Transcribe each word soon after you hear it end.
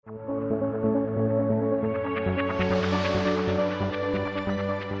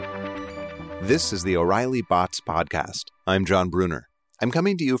This is the O'Reilly Bots Podcast. I'm John Brunner. I'm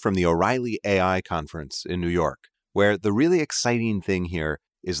coming to you from the O'Reilly AI Conference in New York, where the really exciting thing here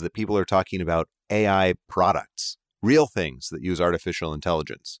is that people are talking about AI products, real things that use artificial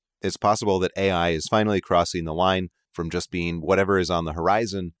intelligence. It's possible that AI is finally crossing the line from just being whatever is on the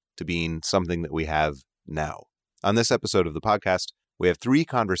horizon to being something that we have now. On this episode of the podcast, we have 3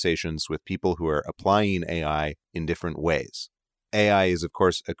 conversations with people who are applying AI in different ways. AI is, of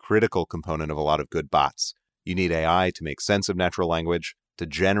course, a critical component of a lot of good bots. You need AI to make sense of natural language, to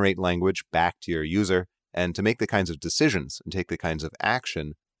generate language back to your user, and to make the kinds of decisions and take the kinds of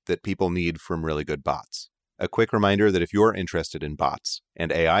action that people need from really good bots. A quick reminder that if you're interested in bots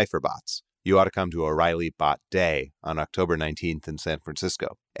and AI for bots, you ought to come to O'Reilly Bot Day on October 19th in San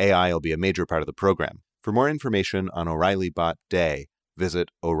Francisco. AI will be a major part of the program. For more information on O'Reilly Bot Day, visit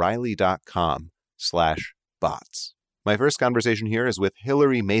o'Reilly.com/bots. My first conversation here is with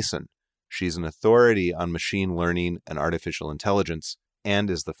Hilary Mason. She's an authority on machine learning and artificial intelligence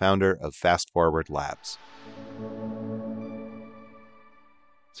and is the founder of Fast Forward Labs.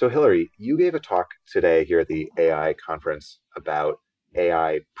 So Hilary, you gave a talk today here at the AI conference about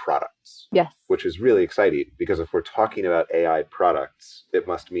AI products. Yes. Which is really exciting because if we're talking about AI products, it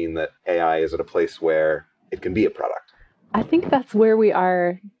must mean that AI is at a place where it can be a product. I think that's where we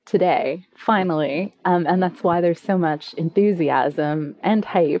are today, finally. And that's why there's so much enthusiasm and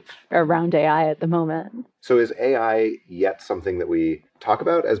hype around AI at the moment. So is AI yet something that we talk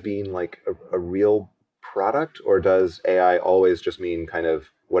about as being like a real product, or does AI always just mean kind of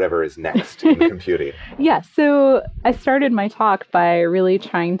whatever is next in computing? Yeah, so I started my talk by really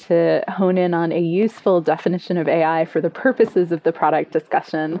trying to hone in on a useful definition of AI for the purposes of the product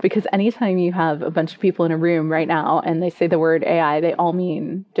discussion, because anytime you have a bunch of people in a room right now and they say the word AI, they all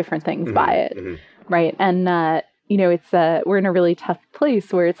mean different things by it, right? And we're in a really tough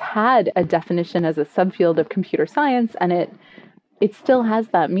place where it's had a definition as a subfield of computer science, and it still has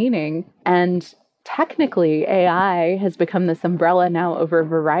that meaning. And technically, AI has become this umbrella now over a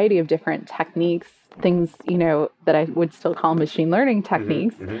variety of different techniques, things, that I would still call machine learning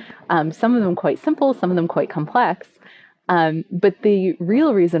techniques. Some of them quite simple, some of them quite complex. But the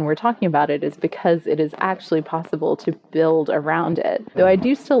real reason we're talking about it is because it is actually possible to build around it. Though I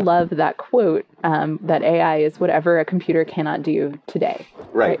do still love that quote, that AI is whatever a computer cannot do today.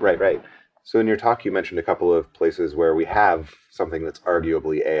 Right. So in your talk, you mentioned a couple of places where we have something that's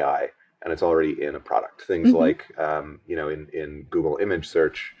arguably AI, and it's already in a product. Things like, in Google image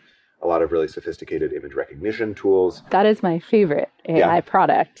search, a lot of really sophisticated image recognition tools. That is my favorite AI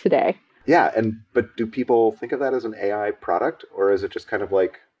product today. Yeah, but do people think of that as an AI product, or is it just kind of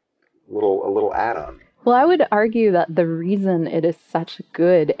like a little add-on? Well, I would argue that the reason it is such a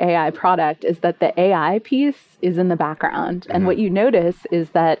good AI product is that the AI piece is in the background. And what you notice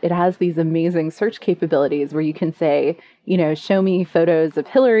is that it has these amazing search capabilities where you can say, show me photos of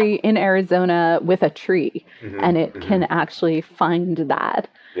Hilary in Arizona with a tree. And it can actually find that,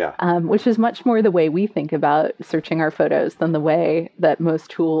 which is much more the way we think about searching our photos than the way that most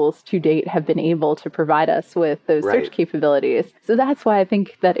tools to date have been able to provide us with those search capabilities. So that's why I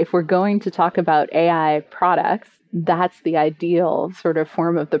think that if we're going to talk about AI products, that's the ideal sort of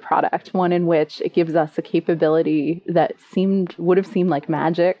form of the product, one in which it gives us a capability that would have seemed like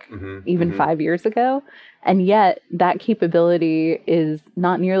magic even 5 years ago. And yet that capability is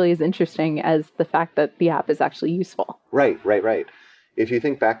not nearly as interesting as the fact that the app is actually useful. Right. If you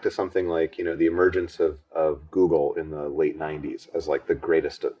think back to something like, the emergence of Google in the late 90s as like the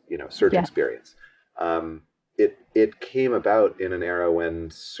greatest, search experience, it came about in an era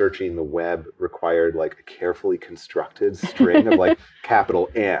when searching the web required like a carefully constructed string of like capital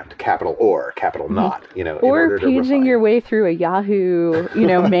and, capital or, capital not, or paging your way through a Yahoo,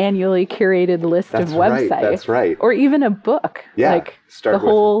 manually curated list of websites. That's right. Or even a book, like the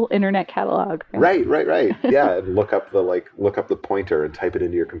whole internet catalog. Right. Yeah, and look up the pointer and type it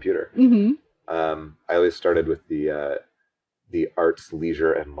into your computer. I always started with the arts,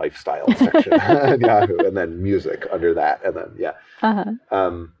 leisure, and lifestyle section on Yahoo, and then music under that, and then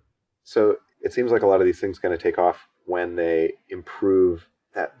so it seems like a lot of these things kind of take off when they improve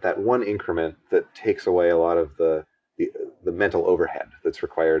that one increment that takes away a lot of the mental overhead that's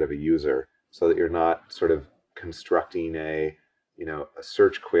required of a user, so that you're not sort of constructing a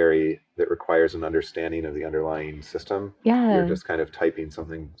search query that requires an understanding of the underlying system. Yeah. You're just kind of typing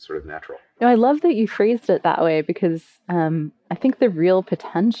something sort of natural. I love that you phrased it that way, because I think the real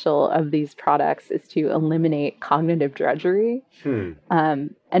potential of these products is to eliminate cognitive drudgery.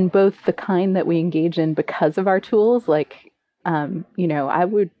 And both the kind that we engage in because of our tools, like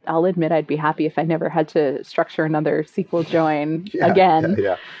I'll admit I'd be happy if I never had to structure another SQL join Yeah, again.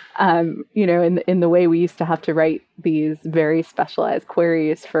 yeah. In the way we used to have to write these very specialized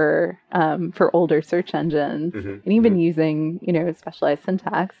queries for older search engines, and even using, specialized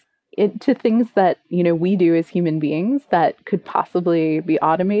syntax. To things that, we do as human beings that could possibly be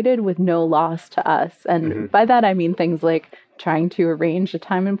automated with no loss to us. And by that, I mean things like trying to arrange a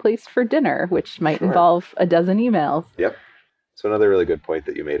time and place for dinner, which might involve a dozen emails. Yep. So another really good point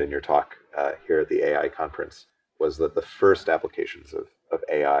that you made in your talk here at the AI conference was that the first applications of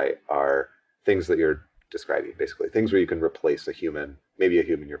AI are things that you're describing, basically. Things where you can replace a human, maybe a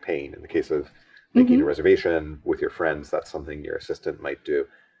human you're paying. In the case of making a reservation with your friends, that's something your assistant might do.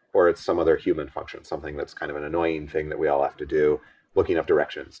 Or it's some other human function, something that's kind of an annoying thing that we all have to do, looking up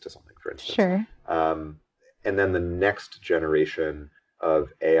directions to something, for instance. Sure. And then the next generation of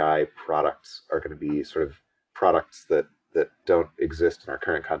AI products are going to be sort of products that don't exist in our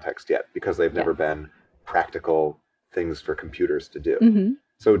current context yet because they've never been practical things for computers to do.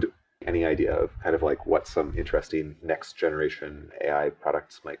 So any idea of kind of like what some interesting next generation AI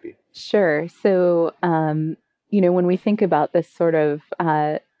products might be? Sure. So, when we think about this sort of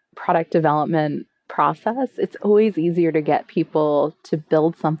product development process, it's always easier to get people to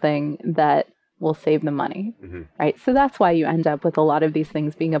build something that will save them money, right? So that's why you end up with a lot of these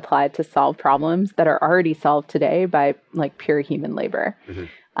things being applied to solve problems that are already solved today by like pure human labor.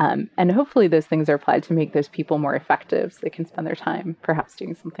 And hopefully those things are applied to make those people more effective so they can spend their time perhaps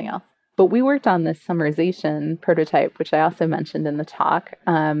doing something else. But we worked on this summarization prototype, which I also mentioned in the talk,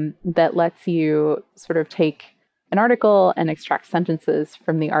 that lets you sort of take an article and extract sentences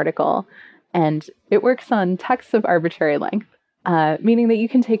from the article. And it works on texts of arbitrary length, meaning that you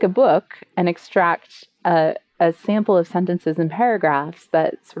can take a book and extract a sample of sentences and paragraphs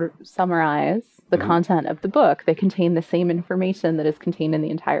that sort of summarize the content of the book. They contain the same information that is contained in the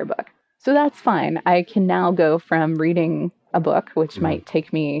entire book. So that's fine. I can now go from reading a book, which might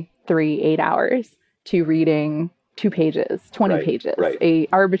take me 8 hours, to reading 2 pages, 20 pages, a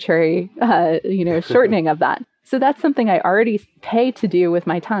arbitrary, shortening of that. So that's something I already pay to do with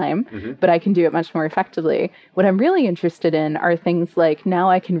my time, but I can do it much more effectively. What I'm really interested in are things like now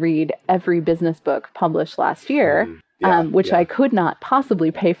I can read every business book published last year, which I could not possibly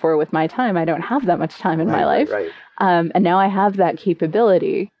pay for with my time. I don't have that much time in my life. And now I have that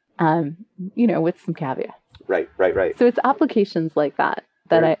capability, with some caveats. Right. So it's applications like that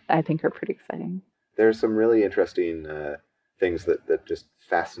I think are pretty exciting. There's some really interesting things that just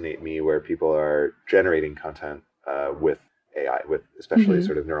fascinate me where people are generating content with AI, with especially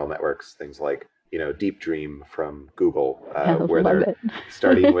sort of neural networks, things like, Deep Dream from Google, where they're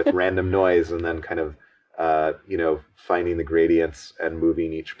starting with random noise and then kind of, finding the gradients and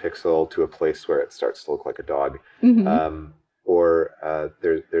moving each pixel to a place where it starts to look like a dog. Or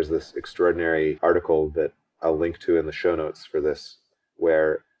there's this extraordinary article that I'll link to in the show notes for this,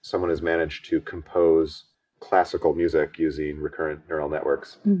 where someone has managed to compose classical music using recurrent neural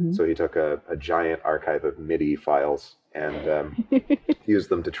networks. So he took a giant archive of MIDI files and used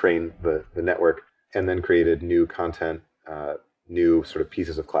them to train the network, and then created new content, new sort of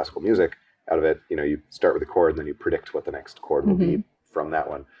pieces of classical music out of it. You start with a chord, and then you predict what the next chord will be from that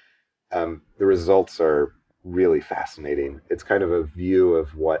one. The results are really fascinating. It's kind of a view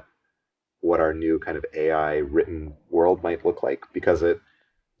of what our new kind of AI written world might look like, because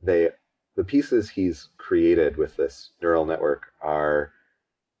the pieces he's created with this neural network are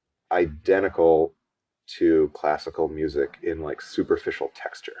identical to classical music in like superficial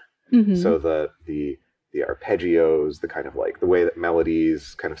texture. So the arpeggios, the kind of like the way that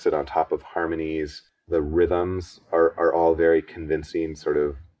melodies kind of sit on top of harmonies, the rhythms are all very convincing, sort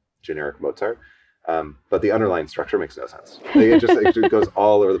of generic Mozart. But the underlying structure makes no sense. It goes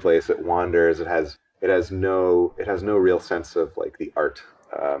all over the place. It wanders. It has no real sense of like the art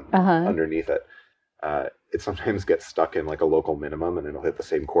underneath it. It sometimes gets stuck in like a local minimum, and it'll hit the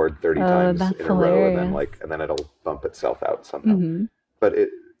same chord 30 times in a row, and then it'll bump itself out somehow. But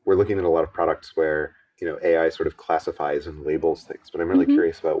we're looking at a lot of products where AI sort of classifies and labels things. But I'm really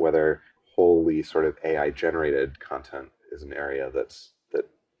curious about whether wholly sort of AI generated content is an area that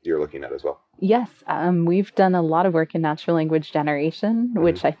you're looking at as well. Yes, we've done a lot of work in natural language generation,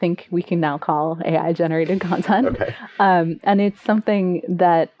 which I think we can now call AI-generated content. Okay. And it's something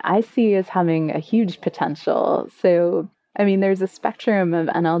that I see as having a huge potential. So, there's a spectrum of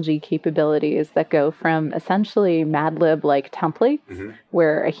NLG capabilities that go from essentially Mad Lib-like templates,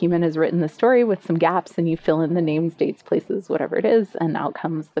 where a human has written the story with some gaps, and you fill in the names, dates, places, whatever it is, and out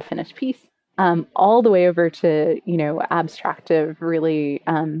comes the finished piece. all the way over to, abstractive, really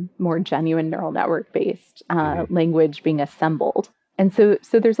more genuine neural network based language being assembled. And so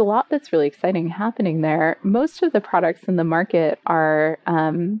there's a lot that's really exciting happening there. Most of the products in the market are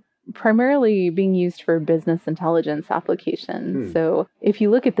primarily being used for business intelligence applications. So if you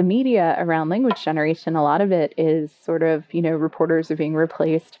look at the media around language generation, a lot of it is sort of, reporters are being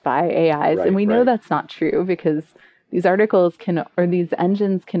replaced by AIs. Right, and we know that's not true because these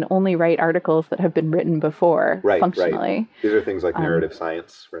engines can only write articles that have been written before functionally. Right. These are things like narrative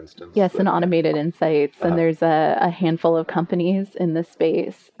science, for instance. Yes, and automated insights. And there's a handful of companies in this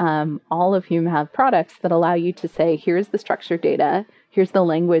space, all of whom have products that allow you to say, here's the structured data, here's the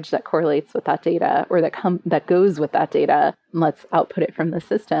language that correlates with that data or that goes with that data. And let's output it from the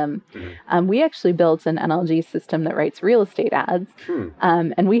system. We actually built an NLG system that writes real estate ads.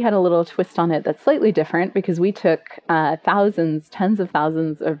 And we had a little twist on it that's slightly different because we took tens of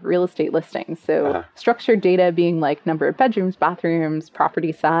thousands of real estate listings. So structured data being like number of bedrooms, bathrooms,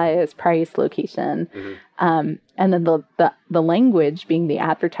 property size, price, location. And then the language being the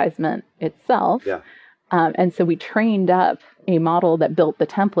advertisement itself. And so we trained up a model that built the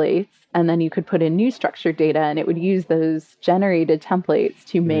templates, and then you could put in new structured data and it would use those generated templates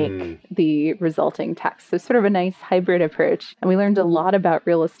to make the resulting text. So sort of a nice hybrid approach. And we learned a lot about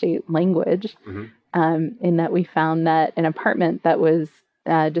real estate language in that we found that an apartment that was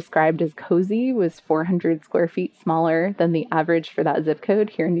described as cozy was 400 square feet smaller than the average for that zip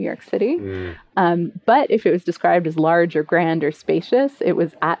code here in New York City. But if it was described as large or grand or spacious, it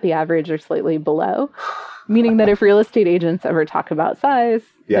was at the average or slightly below. Meaning that if real estate agents ever talk about size,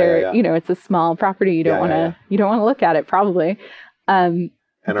 it's a small property. You don't want to look at it probably. And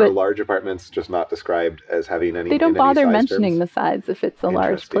are large apartments just not described as having any? They don't bother mentioning the size if it's a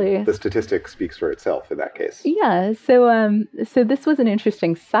large place. The statistic speaks for itself in that case. Yeah. So this was an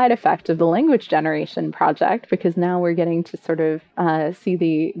interesting side effect of the language generation project because now we're getting to sort of see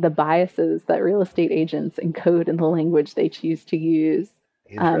the biases that real estate agents encode in the language they choose to use.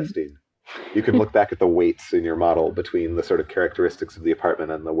 Interesting. You can look back at the weights in your model between the sort of characteristics of the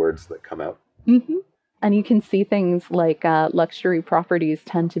apartment and the words that come out. And you can see things like luxury properties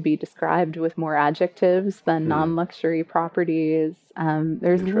tend to be described with more adjectives than non-luxury properties.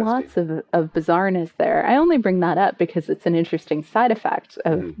 There's lots of bizarreness there. I only bring that up because it's an interesting side effect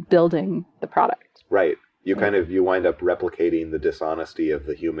of building the product. Right. You you wind up replicating the dishonesty of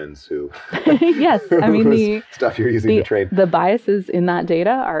the humans who yes, I mean the stuff you're using to train. The biases in that data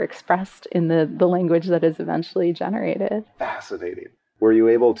are expressed in the language that is eventually generated. Fascinating. Were you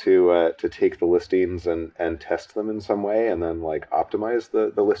able to take the listings and test them in some way and then optimize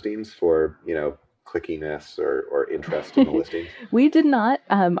the listings for, clickiness or interest in the listings? We did not.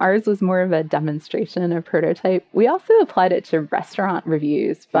 Ours was more of a demonstration, a prototype. We also applied it to restaurant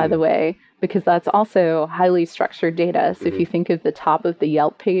reviews, by the way, because that's also highly structured data. So if you think of the top of the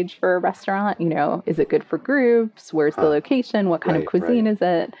Yelp page for a restaurant, is it good for groups? Where's the location? What kind of cuisine is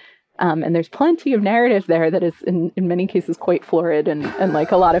it? And there's plenty of narrative there that is in many cases quite florid and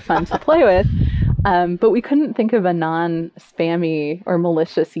a lot of fun to play with. But we couldn't think of a non-spammy or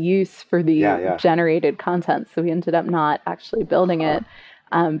malicious use for the generated content. So we ended up not actually building it.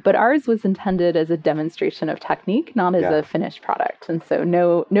 But ours was intended as a demonstration of technique, not as a finished product. And so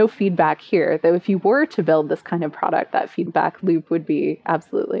no feedback here, though if you were to build this kind of product, that feedback loop would be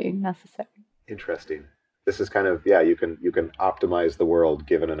absolutely necessary. Interesting. This is kind of, you can optimize the world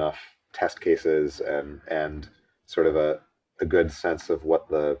given enough test cases and sort of a good sense of what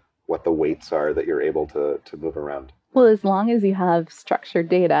the weights are that you're able to move around. Well, as long as you have structured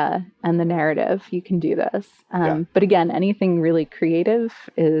data and the narrative, you can do this. But again, anything really creative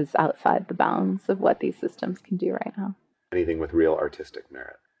is outside the bounds of what these systems can do right now. Anything with real artistic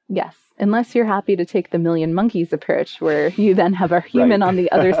merit. Yes, unless you're happy to take the million monkeys approach, where you then have a human on the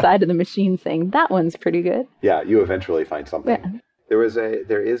other side of the machine saying, that one's pretty good. Yeah, you eventually find something. Yeah. There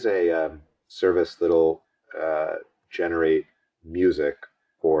is a service that'll generate music,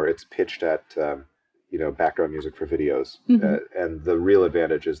 or it's pitched at background music for videos. And the real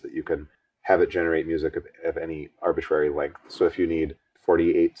advantage is that you can have it generate music of any arbitrary length. So if you need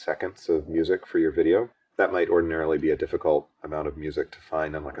 48 seconds of music for your video, that might ordinarily be a difficult amount of music to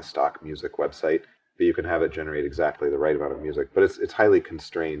find on a stock music website, but you can have it generate exactly the right amount of music. But it's highly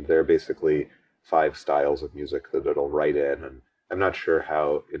constrained. There are basically 5 styles of music that it'll write in, and I'm not sure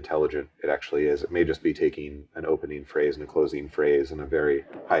how intelligent it actually is. It may just be taking an opening phrase and a closing phrase and a very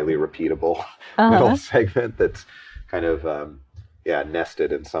highly repeatable middle segment that's kind of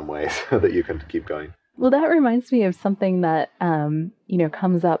nested in some way so that you can keep going. Well, that reminds me of something that,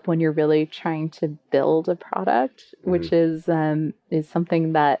 comes up when you're really trying to build a product, which is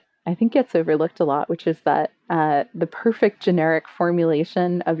something that I think gets overlooked a lot, which is that the perfect generic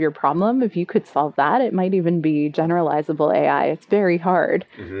formulation of your problem, if you could solve that, it might even be generalizable AI. It's very hard.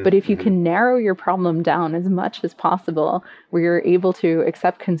 But if you can narrow your problem down as much as possible, where you're able to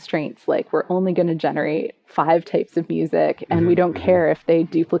accept constraints, like we're only going to generate 5 types of music and we don't care if they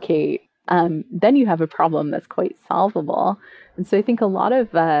duplicate, then you have a problem that's quite solvable. And so I think a lot of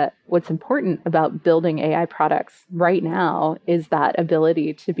what's important about building AI products right now is that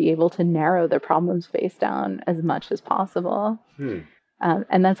ability to be able to narrow the problem space down as much as possible.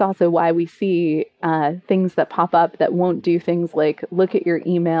 And that's also why we see things that pop up that won't do things like look at your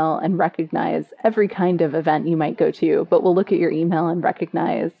email and recognize every kind of event you might go to, but will look at your email and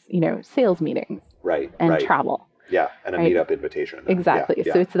recognize, sales meetings and travel. Yeah, and a meetup invitation. Exactly.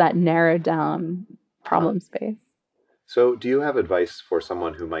 Yeah. So it's that narrowed down problem space. So do you have advice for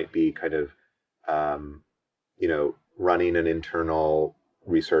someone who might be kind of, running an internal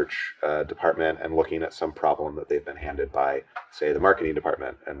research department and looking at some problem that they've been handed by, say, the marketing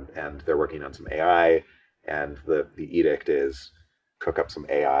department, and they're working on some AI, and the edict is cook up some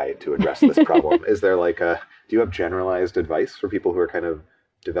AI to address this problem? Is there do you have generalized advice for people who are kind of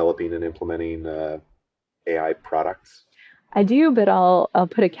developing and implementing AI products? I do, but I'll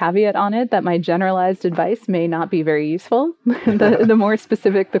put a caveat on it that my generalized advice may not be very useful. The more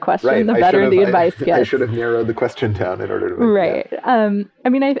specific the question, the better the advice gets. I should have narrowed the question down in order to make it.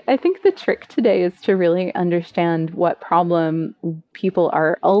 Right. I think the trick today is to really understand what problem people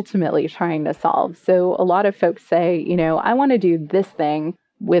are ultimately trying to solve. So a lot of folks say, I want to do this thing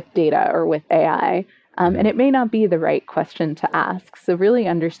with data or with AI. And it may not be the right question to ask. So really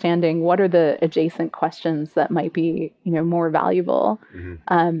understanding what are the adjacent questions that might be, more valuable.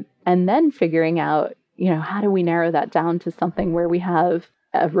 And then figuring out, how do we narrow that down to something where we have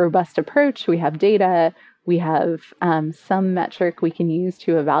a robust approach, we have data, we have some metric we can use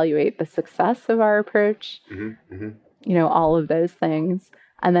to evaluate the success of our approach, all of those things.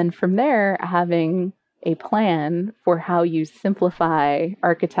 And then from there, having a plan for how you simplify,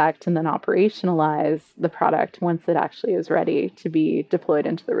 architect, and then operationalize the product once it actually is ready to be deployed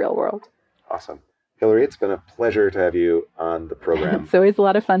into the real world. Awesome. Hilary, it's been a pleasure to have you on the program. It's always a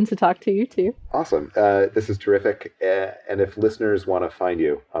lot of fun to talk to you too. Awesome. This is terrific. And if listeners want to find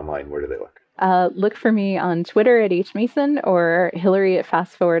you online, where do they look? Look for me on Twitter at hmason or Hilary at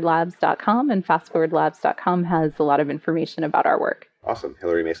fastforwardlabs.com. And fastforwardlabs.com has a lot of information about our work. Awesome.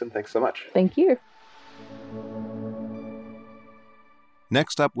 Hilary Mason, thanks so much. Thank you.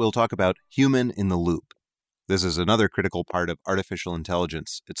 Next up, we'll talk about human in the loop. This is another critical part of artificial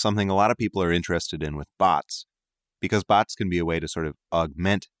intelligence. It's something a lot of people are interested in with bots, because bots can be a way to sort of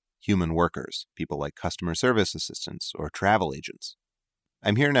augment human workers, people like customer service assistants or travel agents.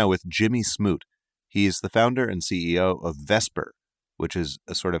 I'm here now with Jimmy Smoot. He's the founder and CEO of Vesper, which is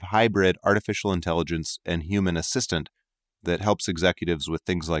a sort of hybrid artificial intelligence and human assistant that helps executives with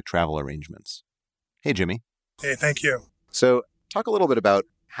things like travel arrangements. Hey, Jimmy. Hey, thank you. So talk a little bit about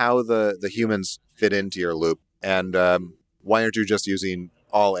how the humans fit into your loop, and why aren't you just using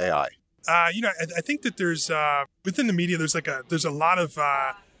all AI? I think that there's within the media there's a lot of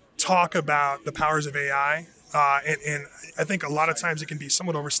talk about the powers of AI, and I think a lot of times it can be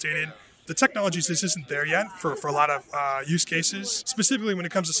somewhat overstated. The technology just isn't there yet for a lot of use cases. Specifically when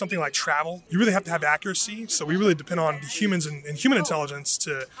it comes to something like travel, you really have to have accuracy. So we really depend on the humans and human intelligence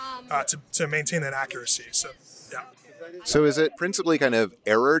to maintain that accuracy. So, yeah. So is it principally kind of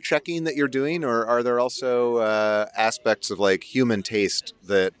error checking that you're doing, or are there also aspects of like human taste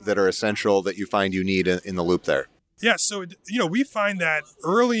that are essential that you find you need in the loop there? Yeah, so we find that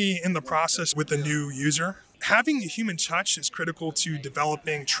early in the process with the new user, having a human touch is critical to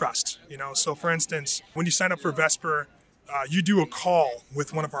developing trust. So for instance, when you sign up for Vesper, you do a call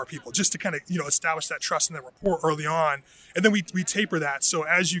with one of our people just to kind of establish that trust and that rapport early on, and then we taper that. So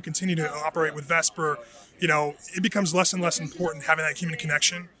as you continue to operate with Vesper, it becomes less and less important having that human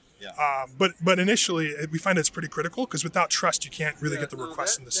connection. Yeah. But initially, we find it's pretty critical because without trust, you can't really get the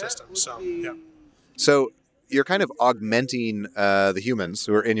requests in the system. So yeah. So you're kind of augmenting the humans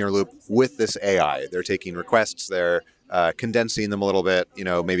who are in your loop with this AI. They're taking requests, they're condensing them a little bit,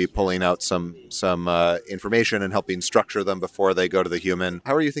 maybe pulling out some information and helping structure them before they go to the human.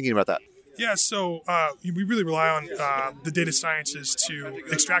 How are you thinking about that? Yeah, so we really rely on the data sciences to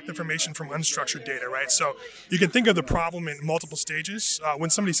extract information from unstructured data, right? So you can think of the problem in multiple stages. When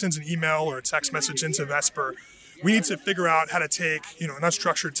somebody sends an email or a text message into Vesper, we need to figure out how to take, an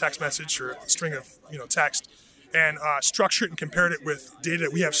unstructured text message or a string of, text and structure it and compare it with data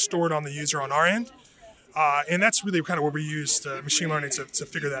that we have stored on the user on our end. And that's really kind of where we use machine learning to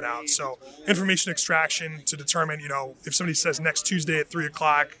figure that out. So information extraction to determine, if somebody says next Tuesday at 3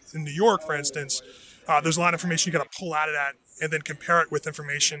 o'clock in New York, for instance, there's a lot of information you got to pull out of that and then compare it with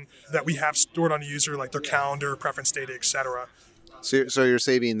information that we have stored on the user, like their calendar, preference data, et cetera. So you're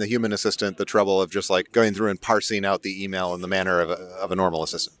saving the human assistant the trouble of just like going through and parsing out the email in the manner of a normal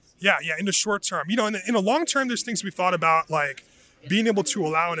assistant. Yeah. In the short term, in the long term, there's things we've thought about, like being able to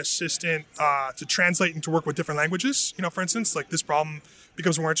allow an assistant to translate and to work with different languages. For instance, like this problem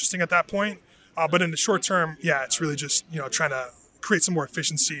becomes more interesting at that point. But in the short term, it's really just trying to create some more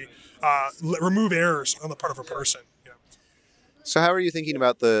efficiency, remove errors on the part of a person. So how are you thinking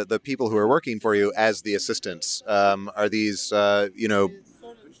about the people who are working for you as the assistants? Are these,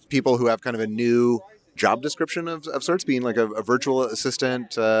 people who have kind of a new job description of sorts, being like a virtual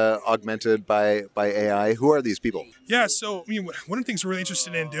assistant augmented by AI? Who are these people? Yeah, so one of the things we're really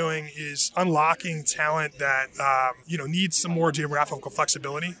interested in doing is unlocking talent that, needs some more geographical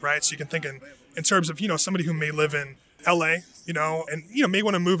flexibility, right? So you can think in terms of, somebody who may live in LA, and, may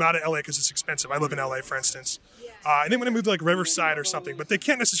want to move out of LA because it's expensive. I live in LA, for instance. And they want to move to like Riverside or something, but they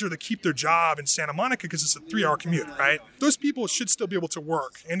can't necessarily keep their job in Santa Monica because it's a 3-hour commute, right? Those people should still be able to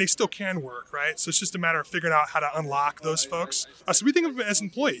work, and they still can work, right? So it's just a matter of figuring out how to unlock those folks. So we think of them as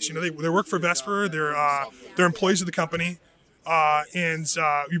employees. They work for Vesper. They're employees of the company, and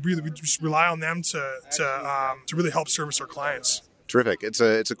we just rely on them to really help service our clients. Terrific. It's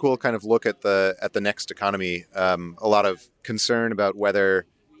a cool kind of look at the next economy. A lot of concern about whether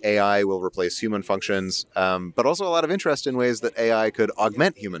AI will replace human functions, but also a lot of interest in ways that AI could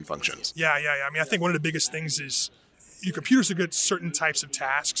augment human functions. Yeah. I think one of the biggest things is your computers are good at certain types of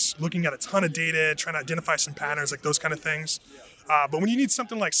tasks, looking at a ton of data, trying to identify some patterns, like those kind of things. But when you need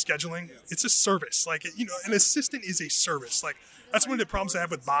something like scheduling, it's a service. Like, an assistant is a service. Like, that's one of the problems I have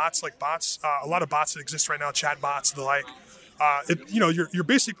with bots. Like bots, a lot of bots that exist right now, chat bots, the like. You're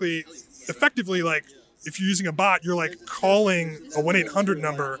basically effectively like, if you're using a bot, you're like calling a 1-800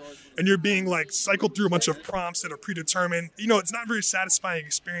 number and you're being like cycled through a bunch of prompts that are predetermined. It's not a very satisfying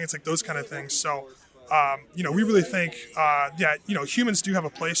experience, like those kind of things. So, we really think, humans do have a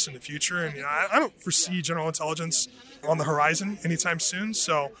place in the future. And I don't foresee general intelligence on the horizon anytime soon.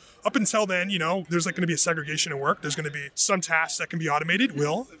 So up until then, there's like going to be a segregation in work. There's going to be some tasks that can be automated,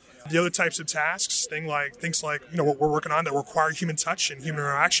 the other types of tasks, things like what we're working on that require human touch and human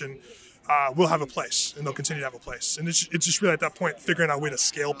interaction, will have a place, and they'll continue to have a place. And it's just really at that point figuring out a way to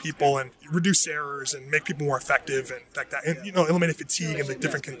scale people and reduce errors and make people more effective and like that, and eliminate fatigue and like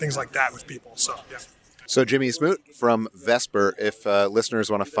different things like that with people. So yeah. So Jimmy Smoot from Vesper, if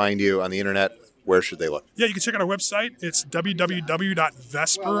listeners want to find you on the internet, where should they look? Yeah, you can check out our website. It's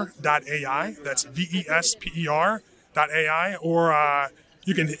www.vesper.ai. That's VESPER.ai, or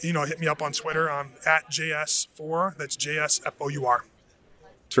you can hit me up on Twitter at JS4. That's JSFOUR.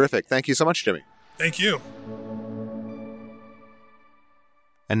 Terrific. Thank you so much, Jimmy. Thank you.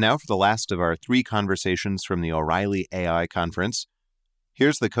 And now for the last of our 3 conversations from the O'Reilly AI Conference.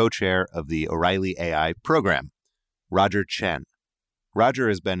 Here's the co-chair of the O'Reilly AI program, Roger Chen. Roger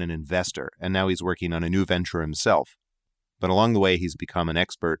has been an investor, and now he's working on a new venture himself. But along the way, he's become an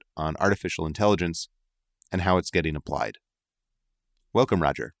expert on artificial intelligence and how it's getting applied. Welcome,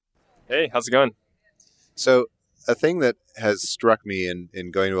 Roger. Hey, how's it going? So a thing that has struck me in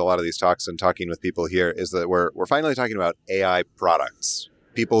going to a lot of these talks and talking with people here is that we're finally talking about AI products.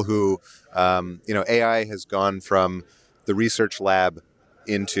 People who, AI has gone from the research lab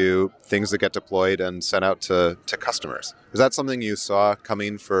into things that get deployed and sent out to customers. Is that something you saw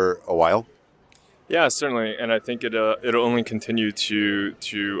coming for a while? Yeah, certainly, and I think it'll only continue to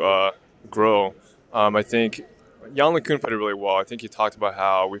grow. I think Jan LeCun put it really well. I think he talked about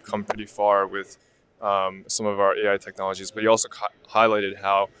how we've come pretty far with some of our AI technologies, but he also highlighted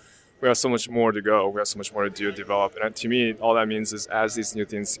how we have so much more to go. We have so much more to do, develop. And to me, all that means is as these new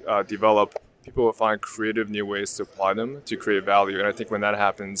things develop, people will find creative new ways to apply them to create value. And I think when that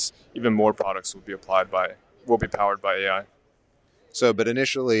happens, even more products will be powered by AI. So, but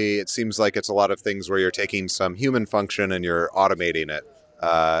initially, it seems like it's a lot of things where you're taking some human function and you're automating it.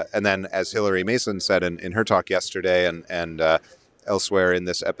 And then, as Hillary Mason said in her talk yesterday and elsewhere in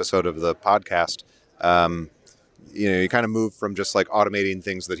this episode of the podcast, you kind of move from just like automating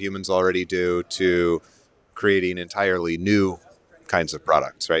things that humans already do to creating entirely new kinds of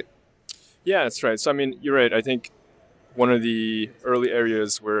products, right? Yeah, that's right. So, I mean, you're right. I think one of the early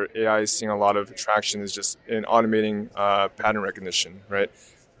areas where AI is seeing a lot of traction is just in automating pattern recognition, right?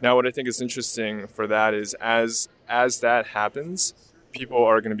 Now, what I think is interesting for that is as that happens, people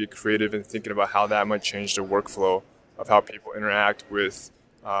are going to be creative in thinking about how that might change the workflow of how people interact with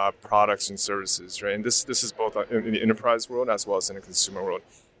products and services, right? And this is both in the enterprise world as well as in the consumer world.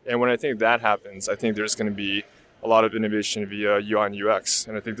 And when I think that happens, I think there's going to be a lot of innovation via UI and UX.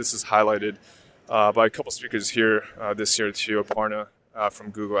 And I think this is highlighted by a couple speakers here this year too. Aparna from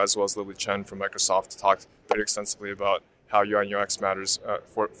Google as well as Lily Chen from Microsoft talked pretty extensively about how UI and UX matters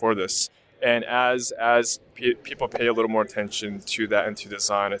for this. And as people pay a little more attention to that and to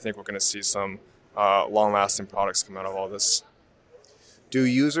design, I think we're going to see some long-lasting products come out of all this. Do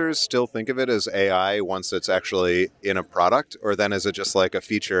users still think of it as AI once it's actually in a product, or then is it just like a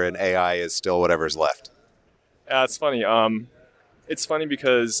feature and AI is still whatever's left? Yeah, it's funny. It's funny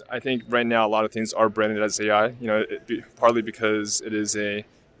because I think right now a lot of things are branded as AI. Partly because it is a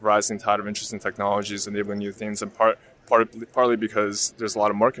rising tide of interesting technologies enabling new things, and partly because there's a lot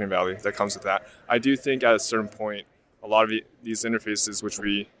of marketing value that comes with that. I do think at a certain point, a lot of these interfaces, which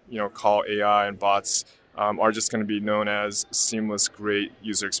we call AI and bots, are just going to be known as seamless, great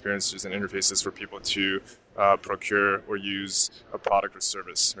user experiences and interfaces for people to procure or use a product or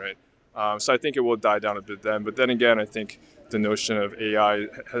service, right? So I think it will die down a bit then. But then again, I think the notion of AI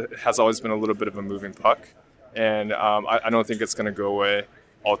has always been a little bit of a moving puck. And I don't think it's going to go away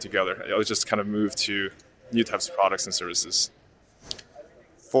altogether. It'll just kind of move to new types of products and services.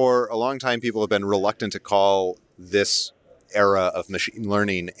 For a long time, people have been reluctant to call this era of machine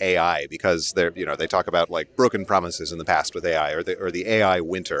learning AI because they talk about like broken promises in the past with AI or the AI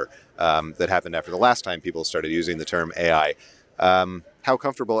winter that happened after the last time people started using the term AI. How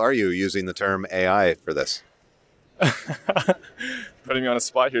comfortable are you using the term AI for this? Putting me on a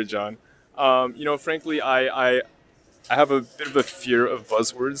spot here, John. Frankly, I have a bit of a fear of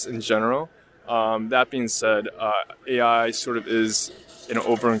buzzwords in general. That being said, AI sort of is an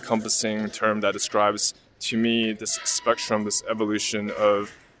over-encompassing term that describes, to me, this spectrum, this evolution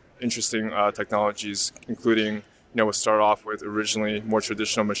of interesting technologies, including, what started off with originally more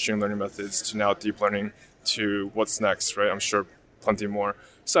traditional machine learning methods to now deep learning to what's next, right? I'm sure plenty more.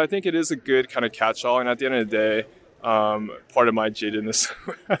 So I think it is a good kind of catch-all. And at the end of the day, part of my jadedness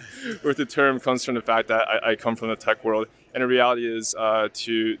with the term comes from the fact that I come from the tech world. And the reality is,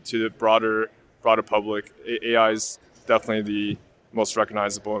 to the broader public, AI is definitely the most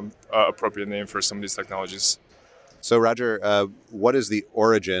recognizable and appropriate name for some of these technologies. So, Roger, what is the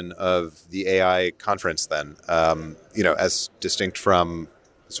origin of the AI conference then, as distinct from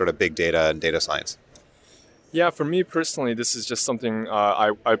sort of big data and data science? Yeah, for me personally, this is just something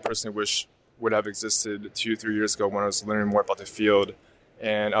I personally wish would have existed 2-3 years ago when I was learning more about the field.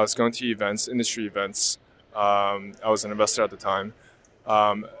 And I was going to events, industry events. I was an investor at the time.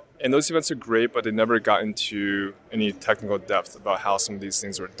 And those events are great, but they never got into any technical depth about how some of these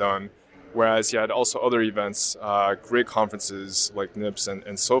things were done. Whereas you had also other events, great conferences like NIPS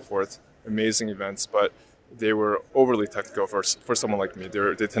and so forth, amazing events, but they were overly technical for someone like me.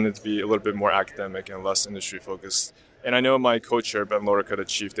 They tended to be a little bit more academic and less industry focused. And I know my co-chair, Ben Lorica, the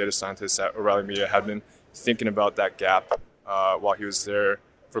chief data scientist at O'Reilly Media, had been thinking about that gap while he was there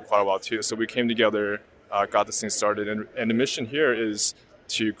for quite a while too. So we came together, got this thing started. And the mission here is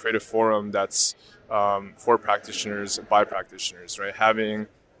to create a forum that's for practitioners, by practitioners, right? Having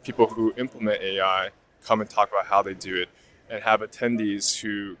people who implement AI come and talk about how they do it, and have attendees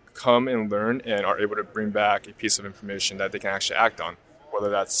who come and learn and are able to bring back a piece of information that they can actually act on, whether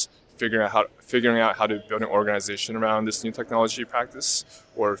that's figuring out how to build an organization around this new technology practice,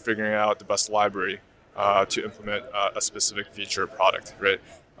 or figuring out the best library to implement a specific feature or product, right?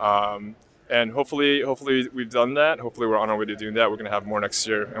 And hopefully we've done that. Hopefully we're on our way to doing that. We're going to have more next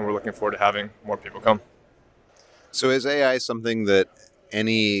year, and we're looking forward to having more people come. So is AI something that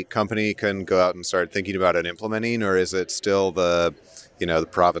any company can go out and start thinking about and implementing, or is it still the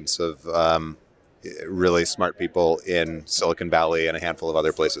province of really smart people in Silicon Valley and a handful of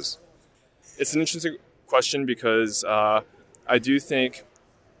other places? It's an interesting question because I do think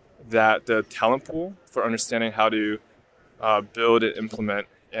that the talent pool for understanding how to build and implement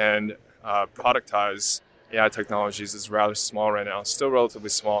and productize AI technologies is rather small right now, still relatively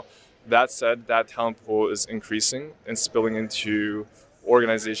small. That said, that talent pool is increasing and spilling into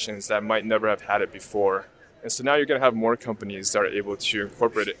organizations that might never have had it before. And so now you're going to have more companies that are able to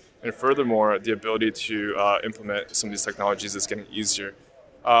incorporate it. And furthermore, the ability to implement some of these technologies is getting easier.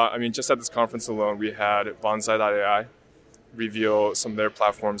 Just at this conference alone, we had Bonsai.ai reveal some of their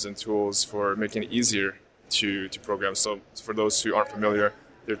platforms and tools for making it easier to program. So for those who aren't familiar,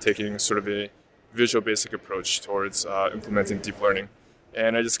 they're taking sort of a visual basic approach towards implementing deep learning.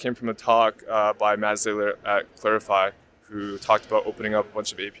 And I just came from a talk by Matt Zayler at Clarify, who talked about opening up a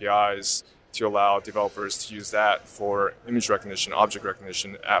bunch of APIs to allow developers to use that for image recognition, object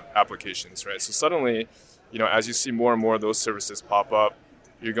recognition applications, right? So suddenly, as you see more and more of those services pop up,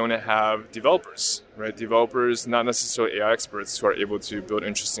 you're going to have developers, right? Developers, not necessarily AI experts, who are able to build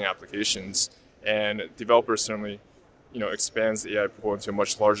interesting applications. And developers certainly, expands the AI pool into a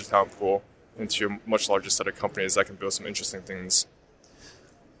much larger talent pool, into a much larger set of companies that can build some interesting things.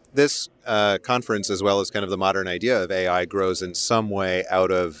 This conference, as well as kind of the modern idea of AI, grows in some way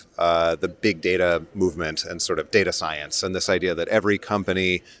out of the big data movement and sort of data science, and this idea that every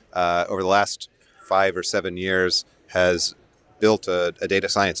company over the last 5 or 7 years has built a data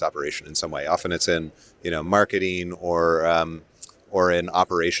science operation in some way. Often it's in marketing or in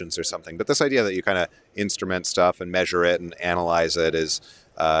operations or something. But this idea that you kind of instrument stuff and measure it and analyze it is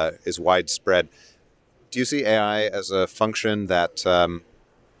widespread. Do you see AI as a function that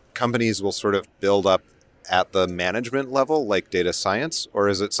companies will sort of build up at the management level, like data science, or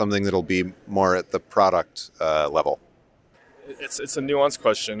is it something that'll be more at the product level? It's a nuanced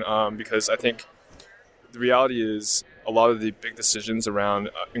question because I think the reality is a lot of the big decisions around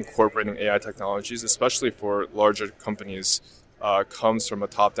incorporating AI technologies, especially for larger companies, comes from a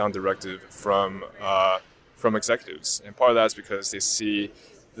top-down directive from executives. And part of that is because they see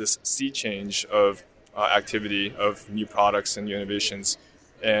this sea change of activity of new products and new innovations,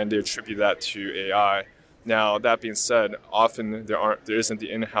 and they attribute that to AI. Now, that being said, often there isn't the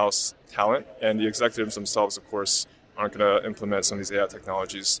in-house talent, and the executives themselves, of course, aren't going to implement some of these AI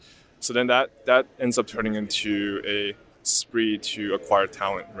technologies. So then that ends up turning into a spree to acquire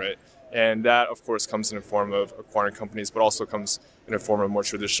talent, right? And that, of course, comes in the form of acquiring companies, but also comes in the form of more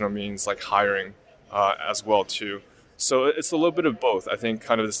traditional means like hiring as well, too. So it's a little bit of both. I think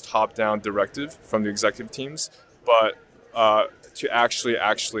kind of this top-down directive from the executive teams, but to actually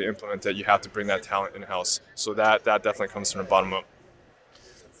implement it, you have to bring that talent in-house. So that definitely comes from the bottom up.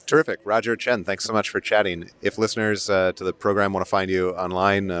 Terrific. Roger Chen, thanks so much for chatting. If listeners to the program want to find you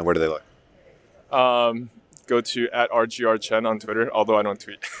online, where do they look? Go to @RGRChen on Twitter, although I don't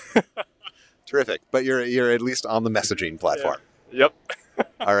tweet. Terrific. But you're at least on the messaging platform. Yeah.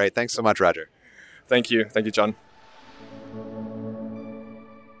 Yep. All right. Thanks so much, Roger. Thank you. Thank you, John.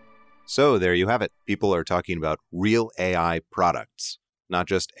 So there you have it. People are talking about real AI products, not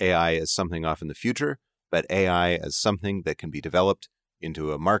just AI as something off in the future, but AI as something that can be developed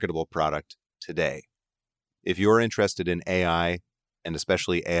into a marketable product today. If you're interested in AI, and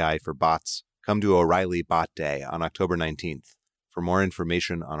especially AI for bots, come to O'Reilly Bot Day on October 19th. For more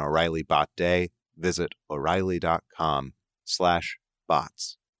information on O'Reilly Bot Day, visit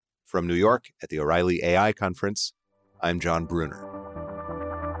O'Reilly.com/bots. From New York at the O'Reilly AI Conference, I'm John Brunner.